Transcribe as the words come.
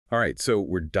All right, so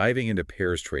we're diving into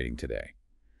pairs trading today.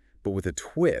 But with a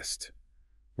twist,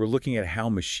 we're looking at how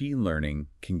machine learning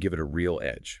can give it a real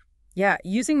edge. Yeah,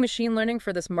 using machine learning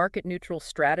for this market-neutral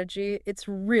strategy, it's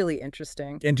really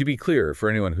interesting. And to be clear, for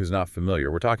anyone who's not familiar,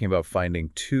 we're talking about finding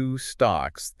two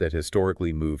stocks that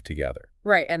historically move together.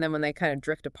 Right, and then when they kind of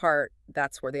drift apart,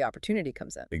 that's where the opportunity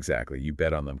comes in. Exactly. You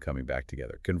bet on them coming back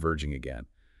together, converging again,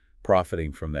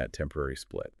 profiting from that temporary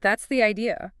split. That's the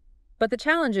idea. But the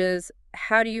challenge is,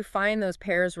 how do you find those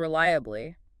pairs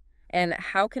reliably? And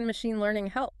how can machine learning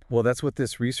help? Well, that's what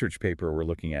this research paper we're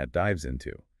looking at dives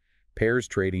into. Pairs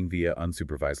trading via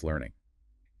unsupervised learning.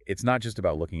 It's not just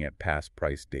about looking at past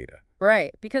price data.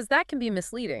 Right, because that can be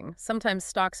misleading. Sometimes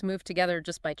stocks move together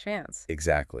just by chance.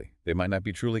 Exactly. They might not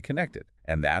be truly connected.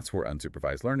 And that's where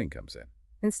unsupervised learning comes in.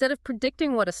 Instead of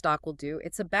predicting what a stock will do,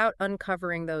 it's about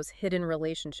uncovering those hidden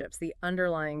relationships, the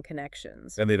underlying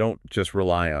connections. And they don't just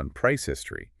rely on price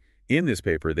history. In this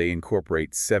paper, they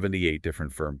incorporate 78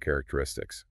 different firm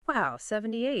characteristics. Wow,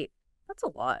 78. That's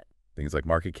a lot. Things like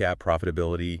market cap,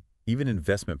 profitability, even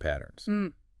investment patterns.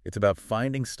 It's about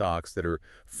finding stocks that are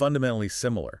fundamentally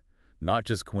similar, not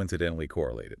just coincidentally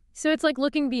correlated. So it's like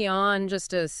looking beyond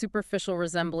just a superficial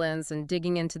resemblance and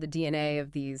digging into the DNA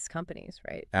of these companies,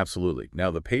 right? Absolutely.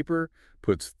 Now, the paper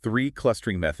puts 3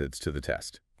 clustering methods to the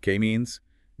test: K-means,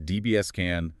 DBS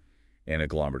scan, and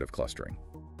agglomerative clustering.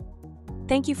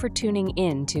 Thank you for tuning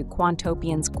in to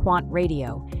Quantopian's Quant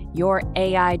Radio, your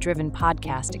AI-driven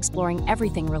podcast exploring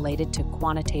everything related to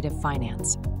quantitative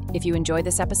finance. If you enjoy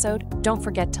this episode, don't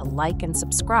forget to like and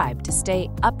subscribe to stay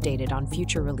updated on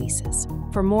future releases.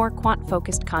 For more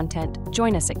quant-focused content,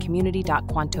 join us at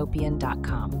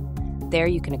community.quantopian.com. There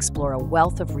you can explore a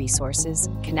wealth of resources,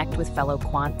 connect with fellow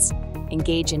quants,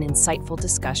 engage in insightful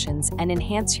discussions, and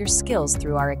enhance your skills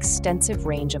through our extensive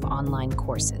range of online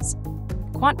courses.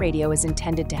 Quant Radio is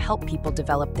intended to help people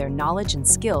develop their knowledge and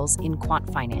skills in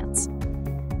quant finance.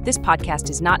 This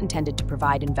podcast is not intended to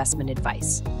provide investment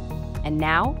advice. And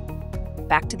now,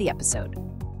 back to the episode.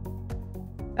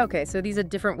 Okay, so these are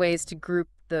different ways to group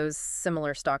those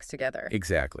similar stocks together.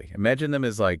 Exactly. Imagine them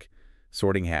as like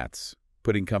sorting hats,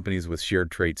 putting companies with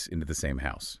shared traits into the same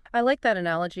house. I like that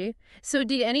analogy. So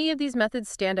do any of these methods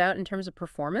stand out in terms of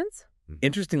performance?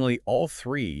 Interestingly, all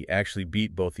 3 actually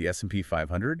beat both the S&P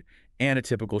 500 and a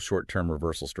typical short-term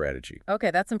reversal strategy.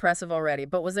 Okay, that's impressive already.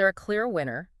 But was there a clear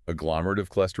winner? Agglomerative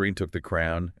clustering took the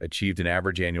crown, achieved an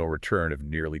average annual return of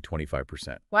nearly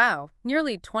 25%. Wow,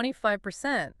 nearly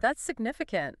 25%. That's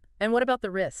significant. And what about the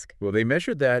risk? Well, they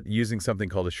measured that using something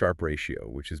called a Sharpe ratio,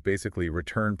 which is basically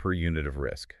return per unit of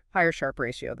risk. Higher Sharpe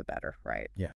ratio, the better,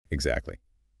 right? Yeah, exactly.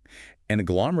 And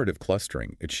agglomerative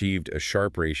clustering achieved a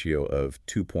Sharpe ratio of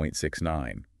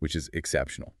 2.69, which is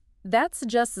exceptional. That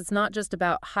suggests it's not just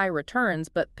about high returns,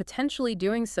 but potentially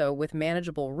doing so with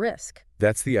manageable risk.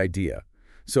 That's the idea.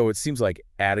 So it seems like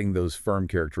adding those firm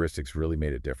characteristics really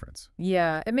made a difference.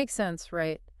 Yeah, it makes sense,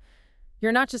 right?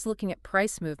 You're not just looking at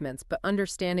price movements, but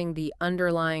understanding the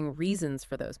underlying reasons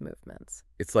for those movements.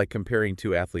 It's like comparing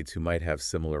 2 athletes who might have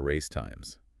similar race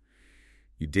times.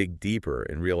 You dig deeper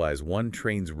and realize one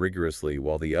trains rigorously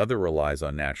while the other relies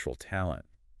on natural talent.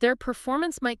 Their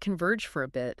performance might converge for a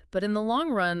bit, but in the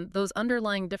long run, those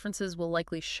underlying differences will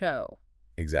likely show.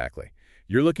 Exactly.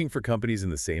 You're looking for companies in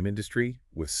the same industry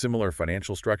with similar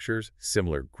financial structures,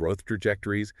 similar growth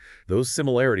trajectories. Those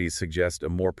similarities suggest a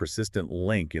more persistent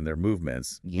link in their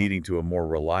movements, leading to a more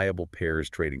reliable pairs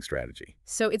trading strategy.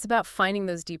 So it's about finding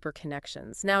those deeper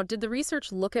connections. Now, did the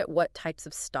research look at what types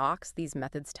of stocks these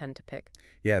methods tend to pick?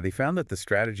 Yeah, they found that the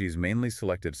strategies mainly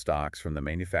selected stocks from the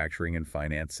manufacturing and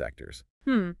finance sectors.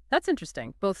 That's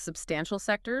interesting. Both substantial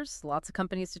sectors, lots of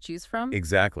companies to choose from.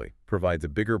 Exactly. Provides a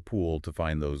bigger pool to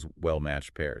find those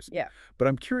well-matched pairs. Yeah. But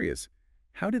I'm curious,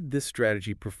 how did this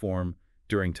strategy perform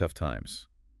during tough times?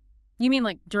 You mean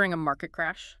like during a market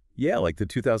crash? Yeah, like the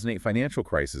 2008 financial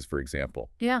crisis, for example.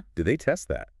 Yeah. Did they test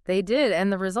that? They did,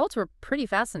 and the results were pretty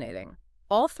fascinating.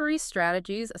 All 3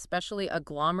 strategies, especially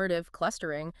agglomerative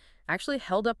clustering, actually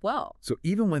held up well. So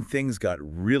even when things got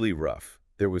really rough,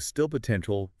 there was still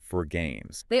potential for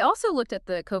gains. They also looked at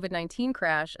the COVID-19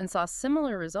 crash and saw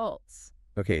similar results.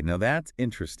 Okay, now that's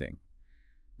interesting.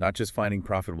 Not just finding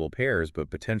profitable pairs,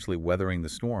 but potentially weathering the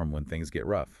storm when things get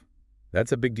rough.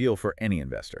 That's a big deal for any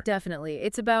investor. Definitely.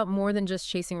 It's about more than just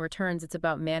chasing returns. It's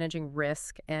about managing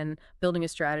risk and building a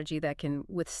strategy that can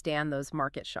withstand those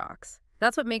market shocks.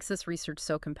 That's what makes this research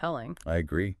so compelling. I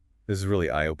agree. This is really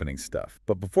eye-opening stuff.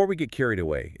 But before we get carried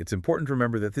away, it's important to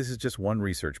remember that this is just one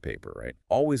research paper, right?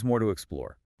 Always more to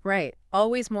explore. Right.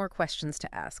 Always more questions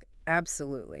to ask.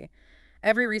 Absolutely.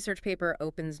 Every research paper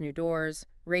opens new doors,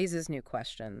 raises new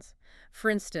questions. For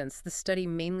instance, the study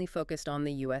mainly focused on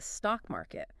the U.S. stock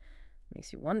market.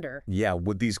 Makes you wonder. Yeah,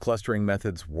 would these clustering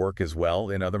methods work as well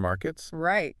in other markets?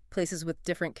 Right. Places with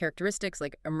different characteristics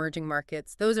like emerging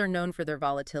markets, those are known for their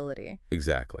volatility.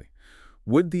 Exactly.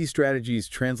 Would these strategies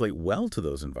translate well to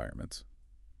those environments?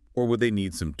 Or would they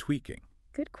need some tweaking?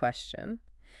 Good question.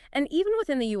 And even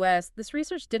within the U.S., this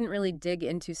research didn't really dig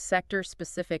into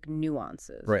sector-specific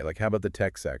nuances. Right, like how about the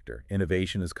tech sector?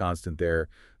 Innovation is constant there.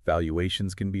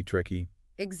 Valuations can be tricky.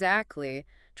 Exactly.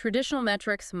 Traditional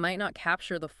metrics might not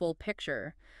capture the full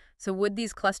picture. So would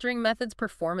these clustering methods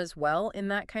perform as well in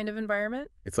that kind of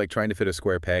environment? It's like trying to fit a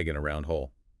square peg in a round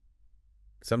hole.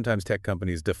 Sometimes tech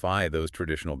companies defy those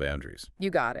traditional boundaries. You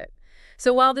got it.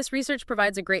 So while this research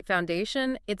provides a great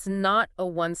foundation, it's not a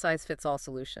one-size-fits-all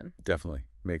solution. Definitely.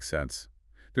 Makes sense.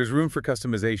 There's room for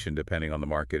customization depending on the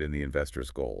market and the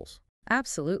investor's goals.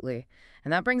 Absolutely.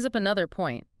 And that brings up another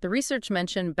point. The research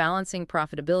mentioned balancing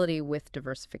profitability with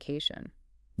diversification.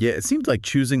 Yeah, it seems like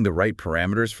choosing the right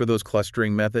parameters for those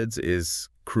clustering methods is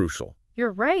crucial.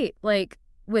 You're right. Like,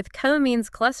 with co-means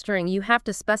clustering, you have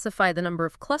to specify the number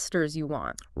of clusters you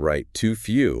want. Right, too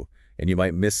few, and you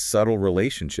might miss subtle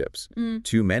relationships.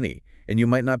 Too many, and you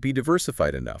might not be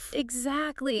diversified enough.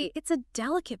 Exactly. It's a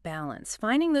delicate balance,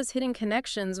 finding those hidden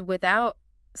connections without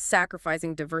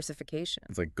sacrificing diversification.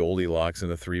 It's like Goldilocks and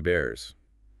the Three Bears.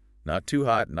 Not too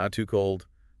hot, not too cold.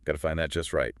 Got to find that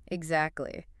just right.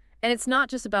 Exactly. And it's not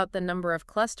just about the number of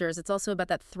clusters, it's also about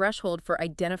that threshold for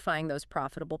identifying those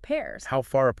profitable pairs. How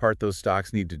far apart those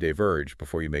stocks need to diverge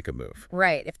before you make a move.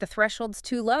 Right. If the threshold's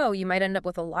too low, you might end up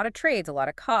with a lot of trades, a lot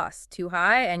of costs. Too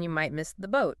high, and you might miss the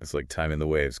boat. It's like timing the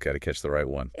waves. Got to catch the right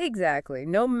one. Exactly.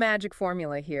 No magic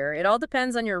formula here. It all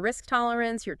depends on your risk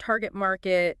tolerance, your target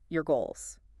market, your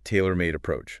goals. Tailor-made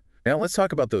approach. Now let's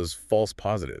talk about those false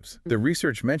positives. The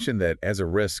research mentioned that as a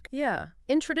risk. Yeah.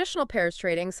 In traditional pairs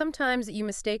trading, sometimes you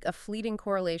mistake a fleeting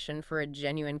correlation for a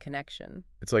genuine connection.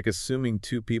 It's like assuming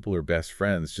two people are best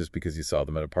friends just because you saw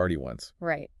them at a party once.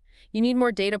 Right. You need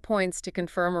more data points to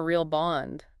confirm a real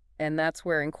bond, and that's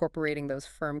where incorporating those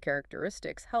firm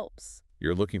characteristics helps.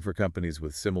 You're looking for companies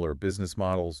with similar business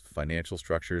models, financial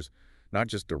structures, not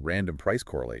just a random price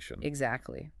correlation.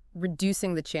 Exactly.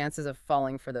 Reducing the chances of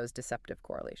falling for those deceptive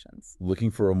correlations.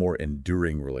 Looking for a more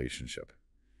enduring relationship.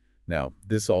 Now,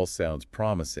 this all sounds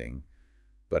promising,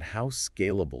 but how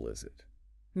scalable is it?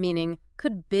 Meaning,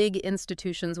 could big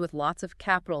institutions with lots of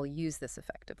capital use this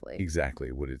effectively?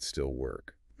 Exactly. Would it still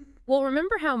work? Well,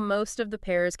 remember how most of the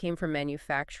pairs came from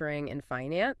manufacturing and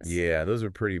finance? Yeah, those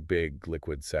are pretty big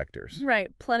liquid sectors.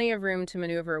 Right. Plenty of room to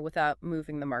maneuver without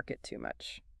moving the market too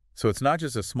much. So it's not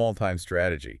just a small-time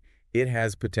strategy. It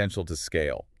has potential to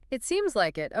scale. It seems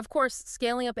like it. Of course,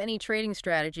 scaling up any trading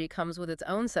strategy comes with its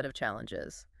own set of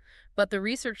challenges. But the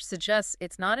research suggests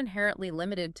it's not inherently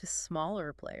limited to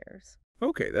smaller players.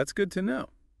 Okay, that's good to know.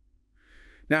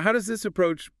 Now, how does this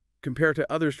approach compare to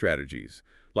other strategies,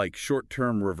 like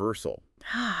short-term reversal?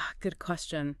 Good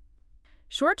question.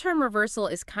 Short-term reversal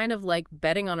is kind of like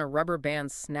betting on a rubber band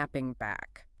snapping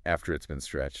back. After it's been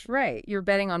stretched. Right. You're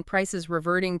betting on prices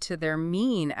reverting to their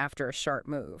mean after a sharp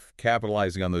move.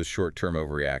 Capitalizing on those short-term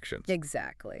overreactions.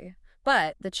 Exactly.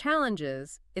 But the challenge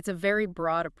is, it's a very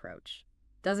broad approach.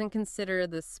 Doesn't consider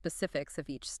the specifics of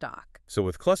each stock. So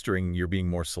with clustering, you're being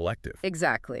more selective.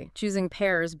 Exactly. Choosing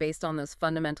pairs based on those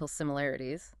fundamental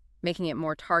similarities, making it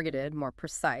more targeted, more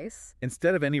precise.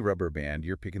 Instead of any rubber band,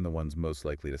 you're picking the ones most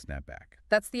likely to snap back.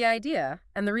 That's the idea,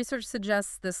 and the research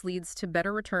suggests this leads to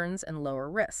better returns and lower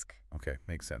risk. Okay,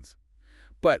 makes sense.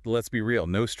 But let's be real,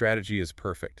 no strategy is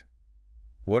perfect.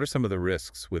 What are some of the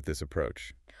risks with this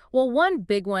approach? Well, one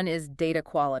big one is data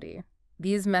quality.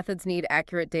 These methods need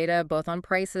accurate data both on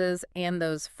prices and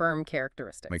those firm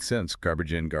characteristics. Makes sense.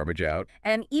 Garbage in, garbage out.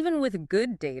 And even with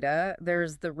good data,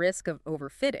 there's the risk of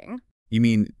overfitting. You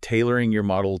mean tailoring your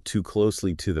model too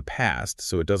closely to the past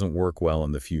so it doesn't work well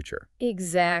in the future?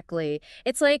 Exactly.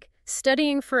 It's like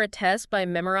studying for a test by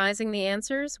memorizing the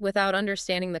answers without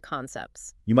understanding the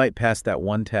concepts. You might pass that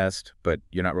one test, but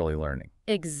you're not really learning.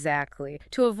 Exactly.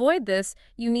 To avoid this,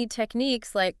 you need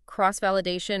techniques like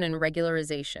cross-validation and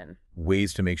regularization.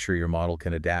 Ways to make sure your model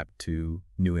can adapt to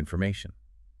new information.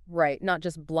 Right, not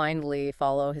just blindly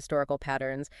follow historical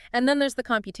patterns. And then there's the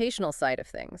computational side of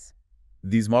things.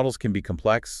 These models can be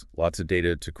complex, lots of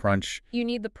data to crunch. You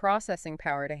need the processing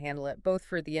power to handle it, both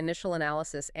for the initial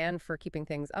analysis and for keeping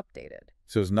things updated.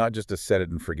 So it's not just a set it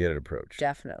and forget it approach.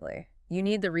 Definitely. You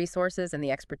need the resources and the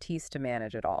expertise to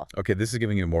manage it all. Okay, this is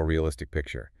giving you a more realistic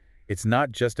picture. It's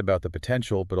not just about the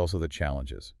potential, but also the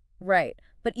challenges. Right.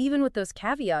 But even with those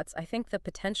caveats, I think the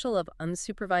potential of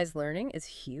unsupervised learning is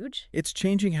huge. It's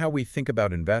changing how we think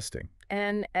about investing.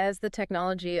 And as the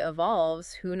technology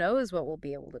evolves, who knows what we'll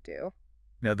be able to do.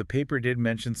 Now, the paper did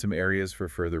mention some areas for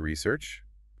further research.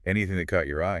 Anything that caught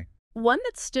your eye? One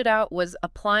that stood out was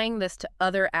applying this to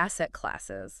other asset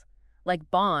classes,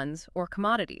 like bonds or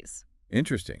commodities.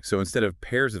 Interesting. So instead of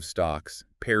pairs of stocks,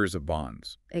 pairs of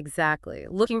bonds. Exactly.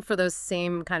 Looking for those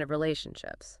same kind of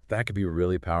relationships. That could be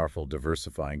really powerful,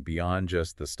 diversifying beyond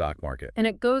just the stock market. And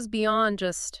it goes beyond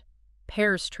just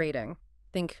pairs trading.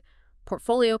 Think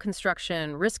portfolio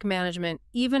construction, risk management,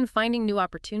 even finding new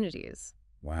opportunities.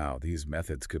 Wow, these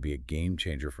methods could be a game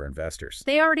changer for investors.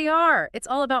 They already are. It's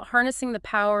all about harnessing the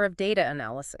power of data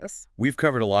analysis. We've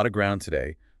covered a lot of ground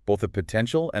today, both the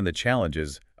potential and the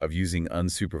challenges of using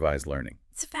unsupervised learning.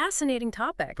 It's a fascinating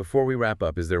topic. Before we wrap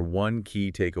up, is there one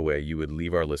key takeaway you would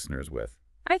leave our listeners with?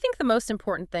 I think the most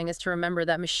important thing is to remember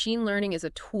that machine learning is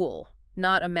a tool,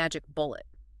 not a magic bullet.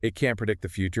 It can't predict the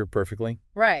future perfectly?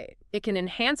 Right. It can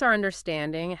enhance our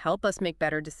understanding, help us make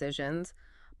better decisions,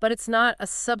 but it's not a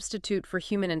substitute for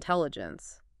human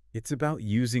intelligence. It's about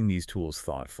using these tools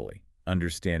thoughtfully,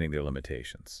 understanding their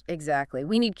limitations. Exactly.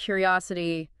 We need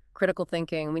curiosity, critical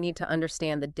thinking. We need to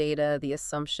understand the data, the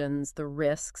assumptions, the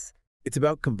risks. It's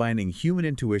about combining human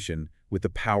intuition with the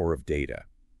power of data.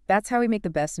 That's how we make the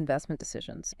best investment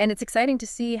decisions. And it's exciting to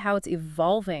see how it's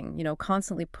evolving,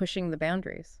 constantly pushing the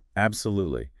boundaries.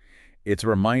 Absolutely. It's a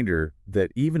reminder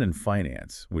that even in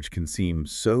finance, which can seem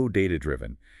so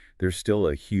data-driven, there's still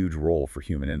a huge role for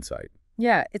human insight.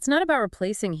 Yeah, it's not about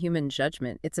replacing human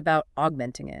judgment. It's about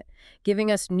augmenting it, giving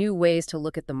us new ways to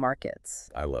look at the markets.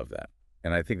 I love that.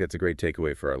 And I think that's a great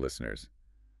takeaway for our listeners.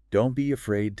 Don't be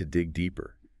afraid to dig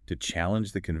deeper, to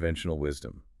challenge the conventional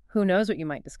wisdom. Who knows what you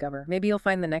might discover? Maybe you'll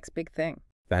find the next big thing.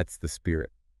 That's the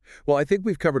spirit. Well, I think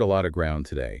we've covered a lot of ground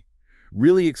today.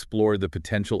 Really explored the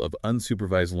potential of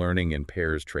unsupervised learning and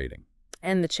pairs trading.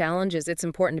 And the challenge is it's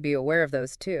important to be aware of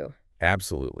those too.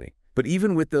 Absolutely. But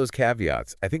even with those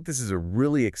caveats, I think this is a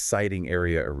really exciting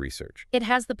area of research. It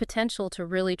has the potential to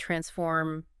really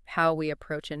transform how we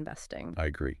approach investing. I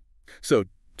agree. So,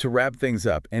 to wrap things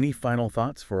up, any final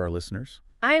thoughts for our listeners?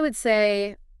 I would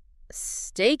say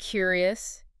stay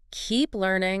curious, keep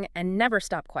learning, and never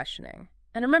stop questioning.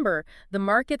 And remember, the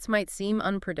markets might seem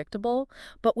unpredictable,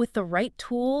 but with the right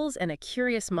tools and a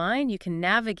curious mind, you can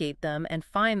navigate them and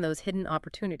find those hidden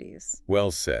opportunities.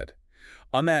 Well said.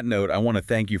 On that note, I want to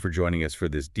thank you for joining us for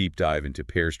this deep dive into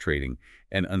pairs trading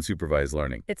and unsupervised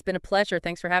learning. It's been a pleasure.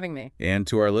 Thanks for having me. And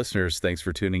to our listeners, thanks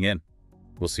for tuning in.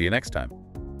 We'll see you next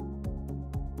time.